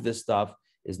move this stuff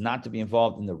is not to be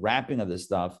involved in the wrapping of this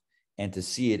stuff and to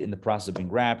see it in the process of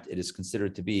being wrapped. It is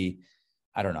considered to be,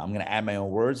 I don't know, I'm going to add my own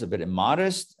words, a bit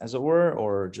immodest, as it were,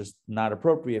 or just not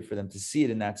appropriate for them to see it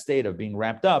in that state of being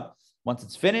wrapped up. Once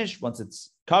it's finished, once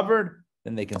it's covered,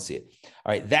 then they can see it.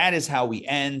 All right, that is how we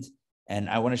end. And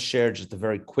I want to share just a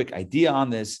very quick idea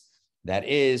on this. That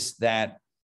is that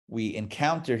we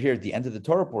encounter here at the end of the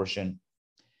Torah portion,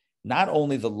 not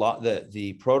only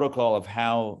the protocol of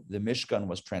how the Mishkan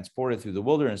was transported through the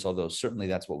wilderness, although certainly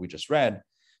that's what we just read,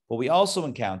 but we also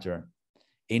encounter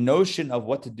a notion of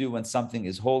what to do when something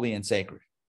is holy and sacred.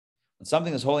 When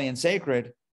something is holy and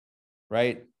sacred,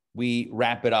 right, we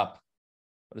wrap it up.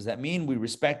 What does that mean? We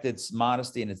respect its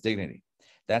modesty and its dignity.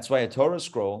 That's why a Torah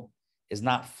scroll is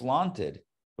not flaunted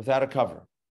without a cover.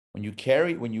 When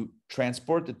you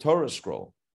transport the Torah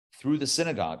scroll through the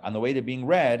synagogue on the way to being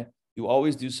read, you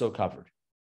always do so covered.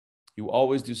 You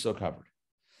always do so covered.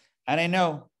 And I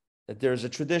know that there's a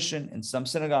tradition in some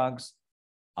synagogues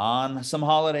on some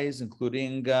holidays,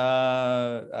 including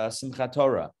Simchat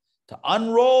Torah, to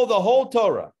unroll the whole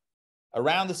Torah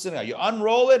around the synagogue. You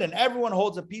unroll it and everyone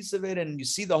holds a piece of it and you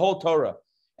see the whole Torah.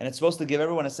 And it's supposed to give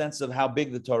everyone a sense of how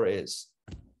big the Torah is.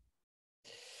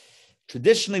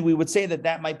 Traditionally, we would say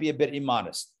that might be a bit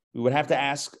immodest. We would have to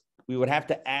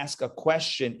ask a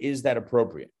question, is that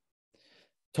appropriate?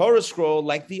 Torah scroll,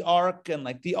 like the ark and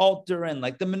like the altar and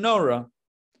like the menorah,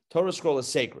 Torah scroll is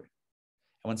sacred.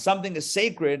 And when something is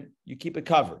sacred, you keep it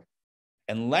covered.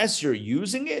 Unless you're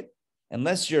using it,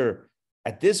 unless you're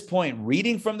at this point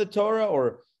reading from the Torah,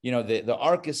 or the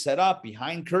ark is set up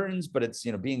behind curtains, but it's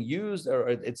being used, or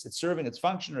it's serving its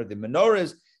function, or the menorah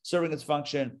is serving its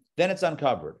function, then it's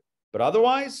uncovered. But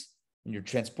otherwise, when you're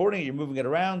transporting it, you're moving it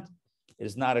around, it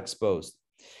is not exposed.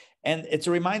 And it's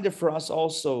a reminder for us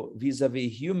also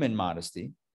vis-a-vis human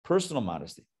modesty, personal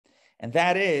modesty. And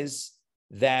that is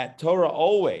that Torah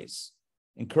always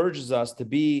encourages us to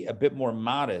be a bit more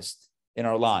modest in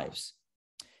our lives.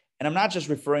 And I'm not just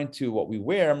referring to what we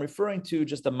wear, I'm referring to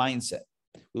just a mindset.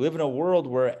 We live in a world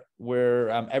where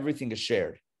everything is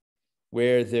shared,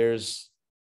 where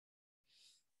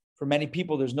for many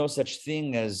people, there's no such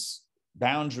thing as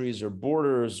boundaries or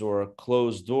borders or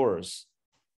closed doors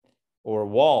or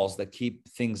walls that keep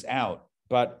things out.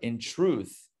 But in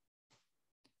truth,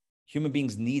 human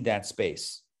beings need that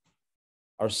space.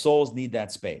 Our souls need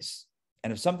that space.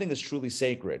 And if something is truly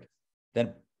sacred, then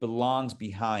it belongs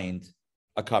behind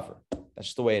a cover. That's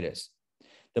just the way it is.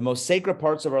 The most sacred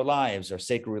parts of our lives, our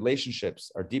sacred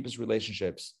relationships, our deepest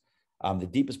relationships, the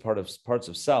deepest parts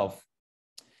of self.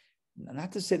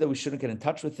 Not to say that we shouldn't get in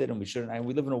touch with it, and we shouldn't. And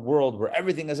we live in a world where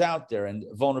everything is out there and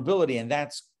vulnerability, and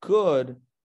that's good.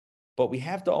 But we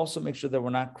have to also make sure that we're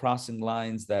not crossing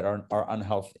lines that are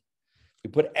unhealthy. We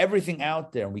put everything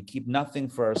out there and we keep nothing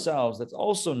for ourselves. That's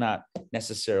also not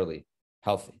necessarily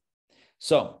healthy.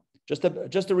 So just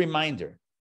a reminder,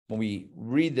 when we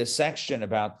read this section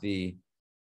about the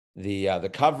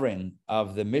covering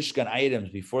of the Mishkan items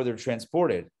before they're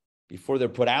transported, before they're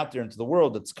put out there into the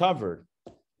world that's covered,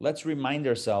 let's remind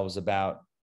ourselves about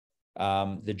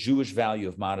the Jewish value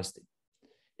of modesty.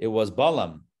 It was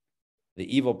Balaam,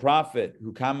 the evil prophet,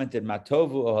 who commented,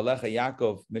 Matovu ohalecha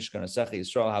Yaakov Mishkan asecha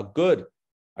Yisrael, how good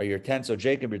are your tents, O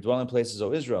Jacob, your dwelling places,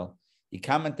 O Israel. He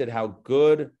commented how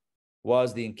good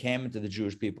was the encampment of the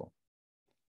Jewish people.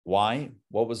 Why?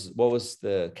 What was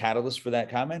the catalyst for that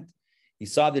comment? He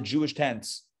saw the Jewish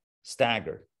tents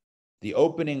staggered. The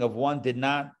opening of one did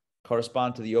not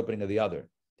correspond to the opening of the other.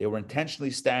 They were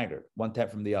intentionally staggered, one tent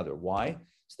from the other. Why?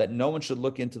 So that no one should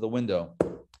look into the window,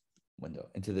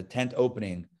 into the tent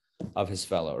opening of his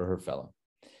fellow or her fellow,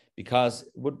 because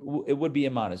it would be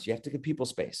immodest. You have to give people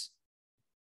space.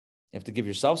 You have to give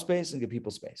yourself space and give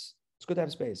people space. It's good to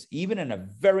have space, even in a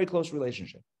very close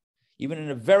relationship, even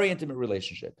in a very intimate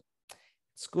relationship.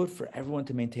 It's good for everyone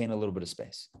to maintain a little bit of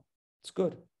space. It's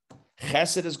good.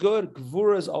 Chesed is good.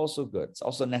 Gvura is also good. It's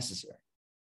also necessary.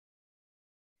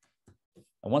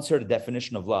 I once heard a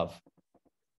definition of love.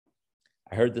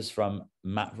 I heard this from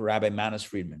Rabbi Manis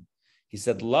Friedman. He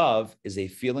said, love is a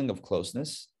feeling of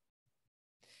closeness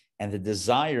and the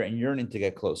desire and yearning to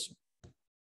get closer.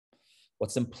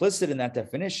 What's implicit in that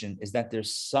definition is that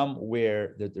there's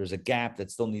a gap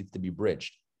that still needs to be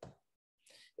bridged.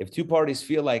 If two parties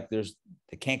feel like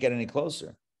they can't get any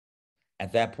closer,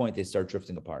 at that point, they start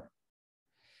drifting apart.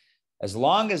 As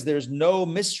long as there's no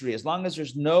mystery, as long as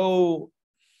there's no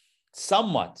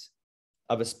somewhat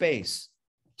of a space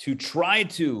to try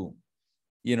to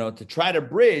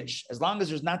bridge, as long as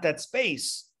there's not that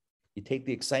space, you take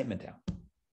the excitement out.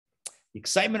 The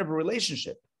excitement of a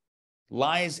relationship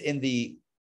lies in the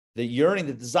yearning,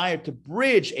 the desire to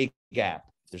bridge a gap.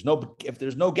 If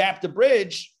there's no gap to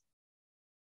bridge,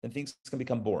 then things can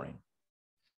become boring.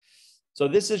 So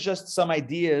this is just some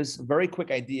ideas, very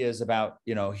quick ideas about,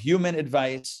 human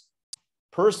advice,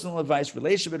 personal advice,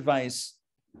 relationship advice,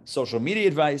 social media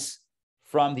advice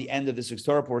from the end of this week's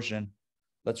Torah portion.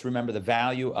 Let's remember the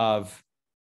value of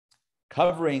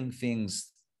covering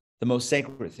things, the most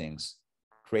sacred things,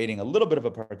 creating a little bit of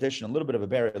a partition, a little bit of a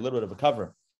barrier, a little bit of a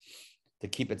cover to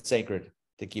keep it sacred,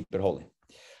 to keep it holy.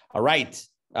 All right.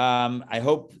 I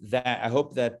hope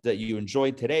that you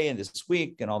enjoyed today and this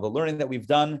week and all the learning that we've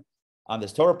done on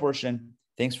this Torah portion.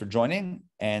 Thanks for joining.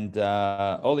 And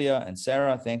Olia and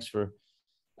Sarah, thanks for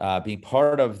being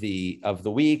part of the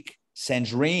week.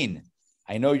 Sandrine,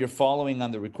 I know you're following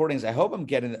on the recordings. I hope I'm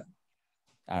getting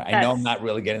I know I'm not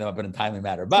really getting them up in a timely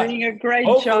manner, but doing a great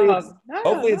hopefully job.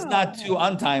 Hopefully it's not too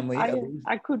untimely.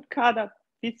 I could cut up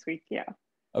this week, yeah.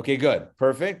 Okay, good.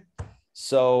 Perfect.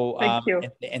 So thank you.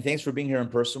 And thanks for being here in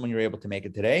person when you're able to make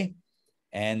it today.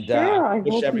 And sure, I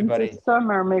wish hope everybody in the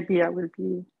summer maybe I will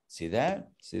be. See that?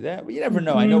 Well, you never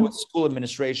know. I know with school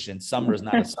administration, summer is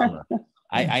not a summer.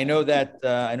 I know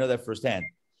that firsthand.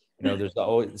 There's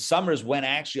always summer is when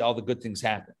actually all the good things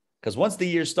happen. Because once the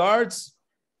year starts,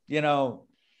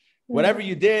 whatever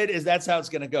you did that's how it's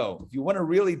going to go. If you want to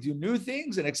really do new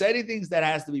things and exciting things, that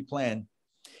has to be planned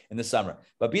in the summer.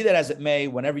 But be that as it may,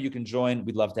 whenever you can join,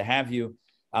 we'd love to have you.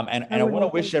 And I want to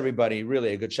wish everybody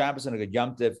really a good Shabbos and a good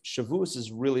Yom Tov. Shavuos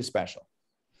is really special.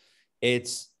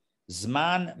 It's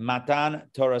Zman Matan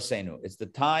Torah Senu. It's the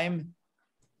time.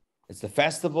 It's the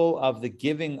festival of the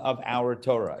giving of our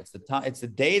Torah. It's the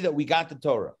day that we got the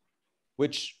Torah,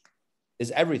 which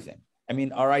is everything. I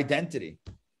mean, our identity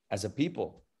as a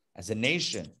people, as a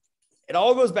nation, it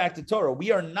all goes back to Torah.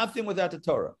 We are nothing without the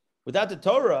Torah. Without the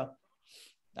Torah,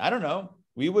 I don't know,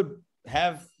 we would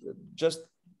have just,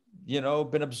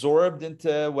 been absorbed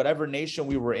into whatever nation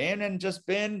we were in and just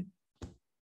been,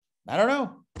 I don't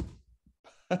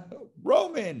know,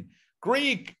 Roman,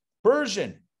 Greek,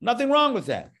 Persian, nothing wrong with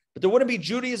that. But there wouldn't be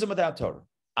Judaism without Torah,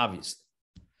 obviously.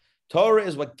 Torah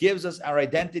is what gives us our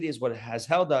identity, is what has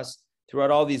held us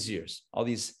throughout all these years, all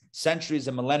these centuries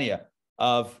and millennia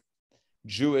of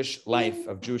Jewish life,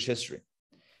 of Jewish history.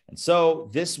 And so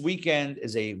this weekend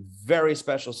is a very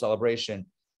special celebration.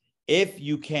 If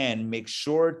you can, make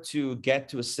sure to get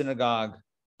to a synagogue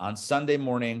on Sunday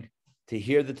morning to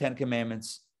hear the 10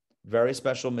 Commandments, very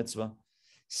special mitzvah.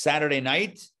 Saturday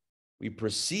night, we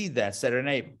precede that Saturday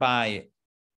night by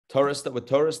Torah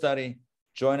study.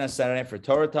 Join us Saturday night for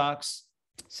Torah Talks.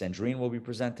 Sandrine will be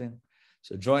presenting.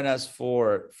 So join us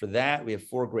for that. We have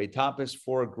 4 great topics,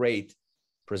 4 great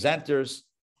presenters,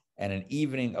 and an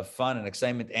evening of fun and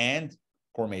excitement and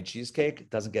gourmet cheesecake. It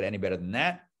doesn't get any better than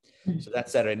that. So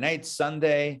that's Saturday night.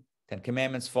 Sunday, 10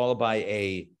 Commandments, followed by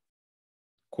a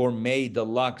gourmet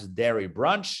deluxe dairy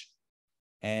brunch.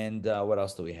 And what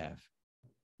else do we have?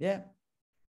 Yeah.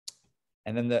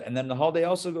 And then the holiday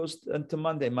also goes to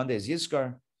Monday. Monday is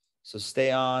Yizkar. So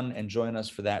stay on and join us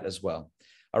for that as well.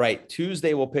 All right.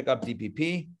 Tuesday, we'll pick up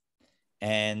DPP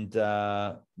and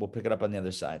we'll pick it up on the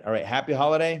other side. All right. Happy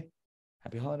holiday.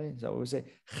 Happy holiday. Is that what we say?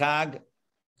 Chag,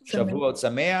 Shavuot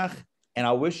Sameach. And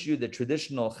I'll wish you the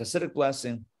traditional Hasidic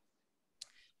blessing.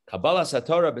 Kabbalah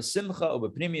Satorah b'simcha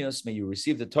u'b'pnimius. May you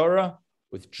receive the Torah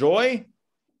with joy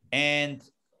and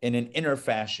in an inner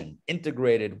fashion,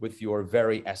 integrated with your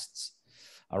very essence.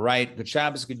 All right. Good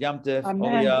Shabbos, good Yom Tov.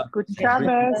 Amen. Good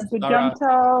Shabbos, good Yom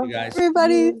Tov. You guys.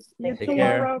 Everybody. See you Take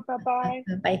tomorrow. care. Bye-bye.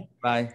 Bye. Bye.